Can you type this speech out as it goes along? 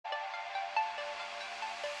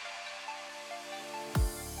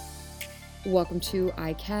Welcome to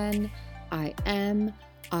I Can, I Am,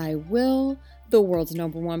 I Will, the world's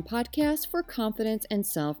 #1 podcast for confidence and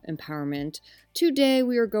self-empowerment. Today,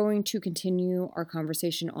 we are going to continue our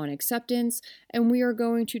conversation on acceptance, and we are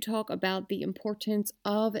going to talk about the importance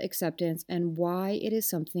of acceptance and why it is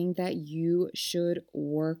something that you should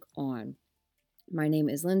work on. My name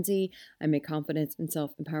is Lindsay. I'm a confidence and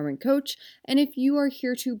self-empowerment coach. And if you are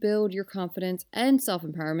here to build your confidence and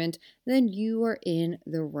self-empowerment, then you are in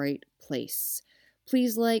the right place.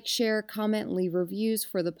 Please like, share, comment, leave reviews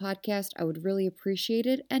for the podcast. I would really appreciate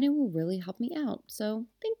it, and it will really help me out. So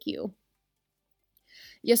thank you.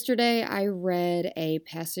 Yesterday, I read a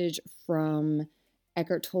passage from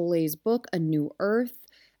Eckhart Tolle's book, A New Earth,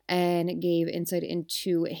 and gave insight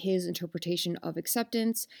into his interpretation of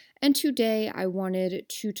acceptance. And today I wanted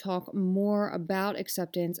to talk more about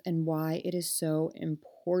acceptance and why it is so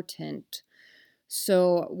important.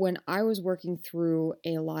 So when I was working through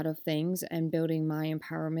a lot of things and building my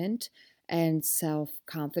empowerment and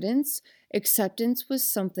self-confidence, acceptance was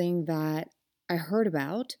something that I heard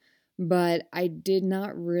about, but I did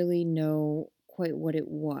not really know quite what it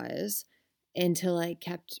was until I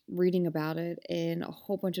kept reading about it in a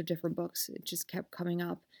whole bunch of different books. It just kept coming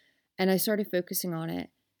up, and I started focusing on it,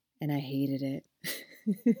 and I hated it.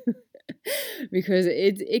 Because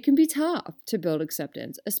it can be tough to build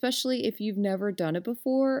acceptance, especially if you've never done it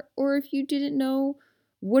before or if you didn't know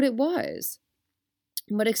what it was.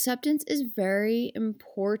 But acceptance is very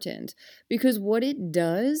important because what it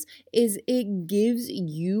does is it gives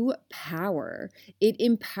you power. It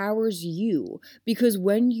empowers you because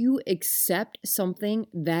when you accept something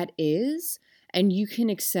that is, and you can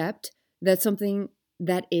accept that something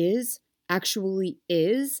that is actually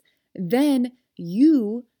is, then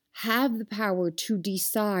you have the power to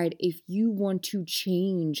decide if you want to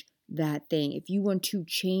change that thing, if you want to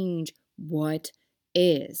change what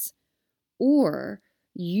is, or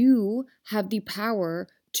you have the power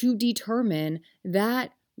to determine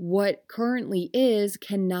that what currently is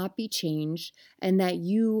cannot be changed and that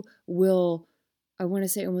you will, I want to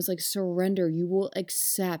say almost like surrender, you will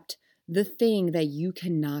accept the thing that you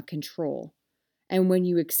cannot control. And when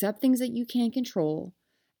you accept things that you can't control,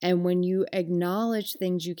 and when you acknowledge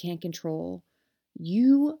things you can't control,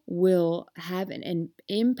 you will have an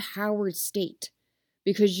empowered state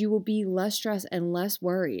because you will be less stressed and less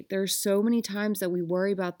worried. There's so many times that we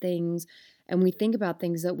worry about things and we think about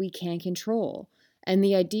things that we can't control. And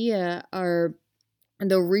the idea or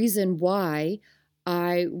the reason why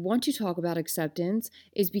I want to talk about acceptance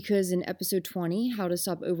is because in episode 20, How to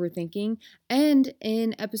Stop Overthinking, and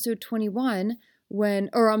in episode 21, in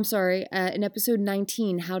episode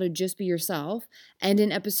 19, How to Just Be Yourself, and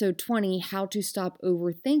in episode 20, How to Stop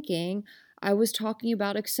Overthinking, I was talking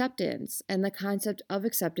about acceptance and the concept of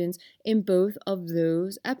acceptance in both of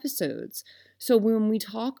those episodes. So when we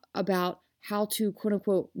talk about how to, quote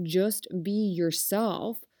unquote, just be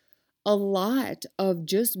yourself, a lot of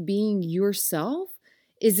just being yourself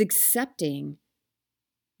is accepting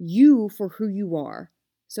you for who you are.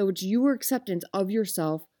 So it's your acceptance of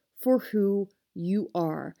yourself for who you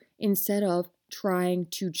are instead of trying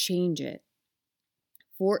to change it.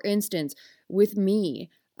 For instance, with me,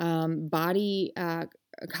 body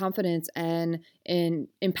confidence and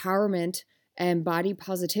empowerment and body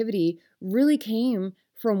positivity really came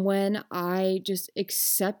from when I just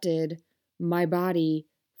accepted my body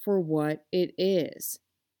for what it is.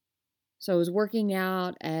 So I was working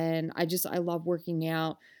out and I love working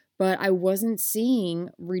out, but I wasn't seeing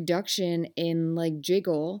reduction in like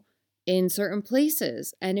jiggle in certain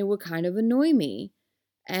places, and it would kind of annoy me.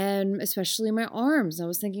 And especially my arms. I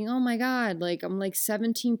was thinking, oh my God, like I'm like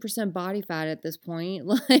 17% body fat at this point.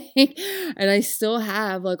 And I still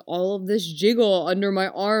have like all of this jiggle under my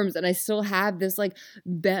arms, and I still have this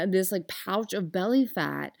this pouch of belly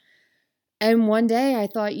fat. And one day I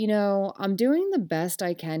thought, I'm doing the best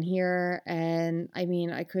I can here. And I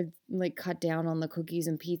mean, I could like cut down on the cookies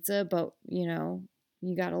and pizza, but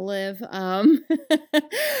you gotta live.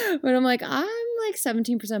 But I'm like, I'm like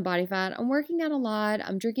 17% body fat. I'm working out a lot.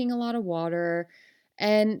 I'm drinking a lot of water.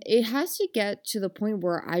 And it has to get to the point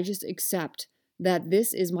where I just accept that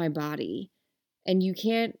this is my body. And you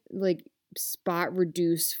can't like spot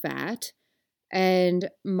reduce fat. And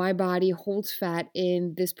my body holds fat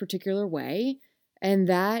in this particular way. And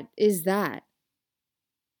that is that.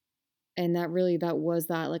 And that was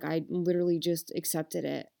that. Like I literally just accepted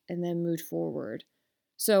it and then moved forward.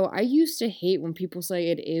 So I used to hate when people say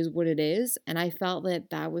it is what it is, and I felt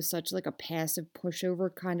that was such like a passive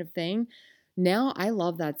pushover kind of thing. Now I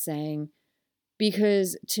love that saying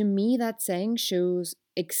because to me that saying shows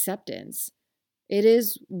acceptance. It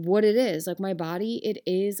is what it is. Like my body, it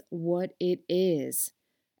is what it is.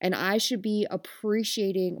 And I should be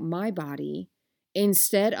appreciating my body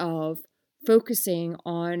instead of focusing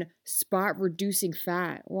on spot reducing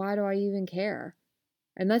fat. Why do I even care?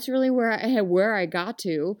 And that's really where I got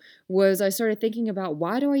to was I started thinking about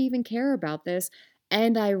why do I even care about this?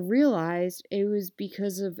 And I realized it was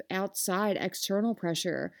because of outside external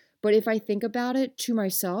pressure. But if I think about it to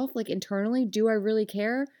myself, like internally, do I really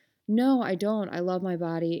care? No, I don't. I love my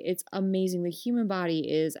body. It's amazing. The human body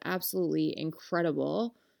is absolutely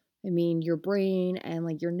incredible. I mean, your brain and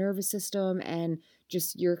like your nervous system and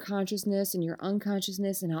just your consciousness and your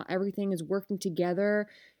unconsciousness and how everything is working together.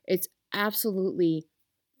 It's absolutely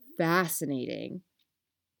fascinating.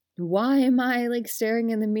 Why am I like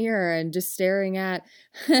staring in the mirror and just staring at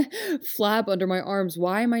flab under my arms?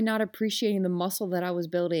 Why am I not appreciating the muscle that I was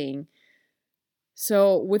building?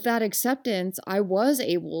 So, with that acceptance, I was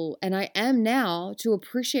able, and I am now, to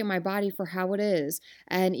appreciate my body for how it is.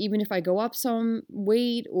 And even if I go up some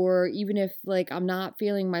weight, or even if like I'm not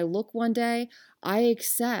feeling my look one day, I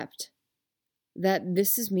accept that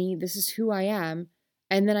this is me, this is who I am,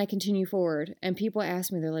 and then I continue forward. And people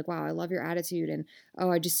ask me, they're like, wow, I love your attitude. And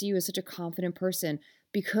oh, I just see you as such a confident person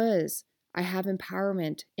because I have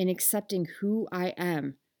empowerment in accepting who I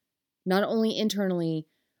am, not only internally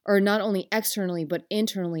or not only externally, but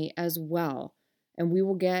internally as well. And we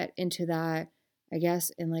will get into that, I guess,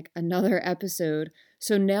 in like another episode.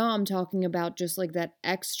 So now I'm talking about just like that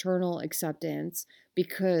external acceptance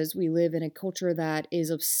because we live in a culture that is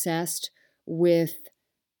obsessed with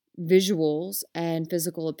visuals and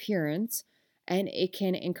physical appearance. And it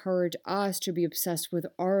can encourage us to be obsessed with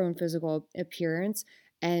our own physical appearance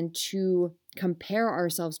and to compare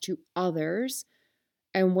ourselves to others.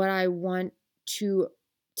 And what I want to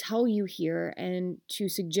tell you here and to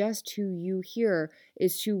suggest to you here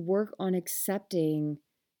is to work on accepting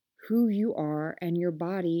who you are and your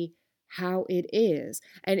body, how it is.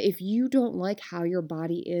 And if you don't like how your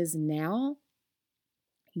body is now,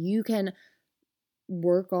 you can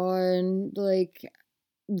work on like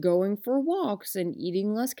going for walks and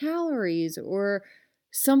eating less calories or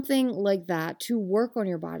something like that to work on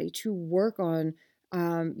your body, to work on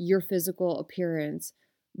your physical appearance.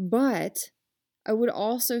 But I would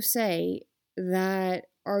also say that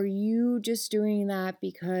are you just doing that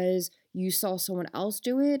because you saw someone else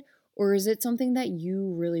do it, or is it something that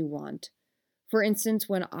you really want? For instance,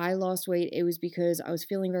 when I lost weight, it was because I was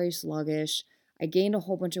feeling very sluggish. I gained a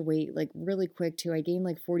whole bunch of weight, like really quick too. I gained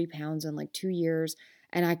like 40 pounds in like 2 years,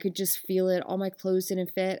 and I could just feel it. All my clothes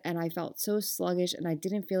didn't fit, and I felt so sluggish, and I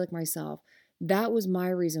didn't feel like myself. That was my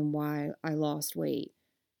reason why I lost weight.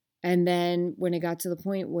 And then when it got to the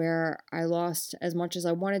point where I lost as much as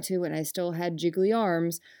I wanted to and I still had jiggly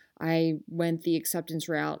arms, I went the acceptance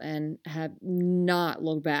route and have not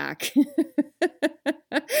looked back.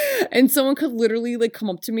 And someone could literally like come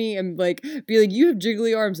up to me and like be like, "You have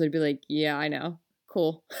jiggly arms." I'd be like, "Yeah, I know.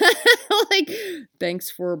 Cool." Like,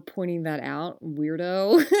 thanks for pointing that out,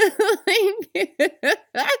 weirdo.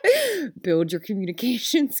 Like, build your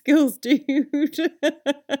communication skills, dude.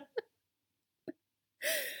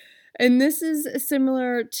 And this is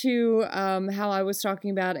similar to how I was talking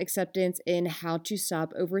about acceptance in how to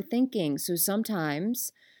stop overthinking. So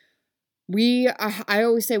sometimes I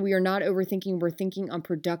always say we are not overthinking, we're thinking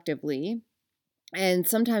unproductively. And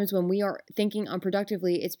sometimes when we are thinking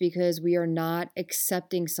unproductively, it's because we are not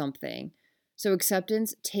accepting something. So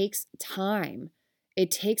acceptance takes time. It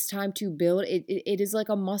takes time to build. It is like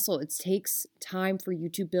a muscle. It takes time for you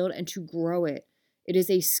to build and to grow it. It is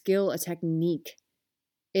a skill, a technique.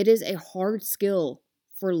 It is a hard skill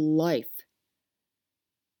for life.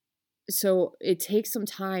 So it takes some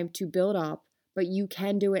time to build up, but you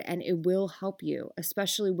can do it and it will help you,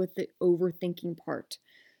 especially with the overthinking part.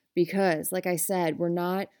 Because, like I said, we're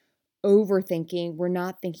not overthinking, we're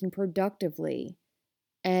not thinking productively.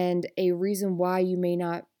 And a reason why you may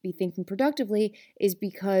not be thinking productively is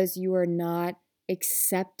because you are not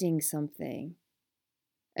accepting something.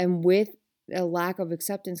 And with a lack of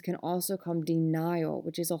acceptance can also come denial,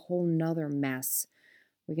 which is a whole nother mess.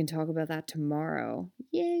 We can talk about that tomorrow.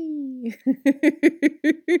 Yay!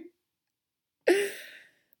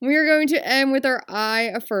 We are going to end with our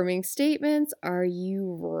I affirming statements. Are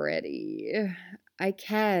you ready? I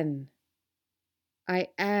can. I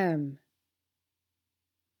am.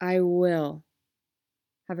 I will.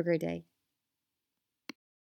 Have a great day.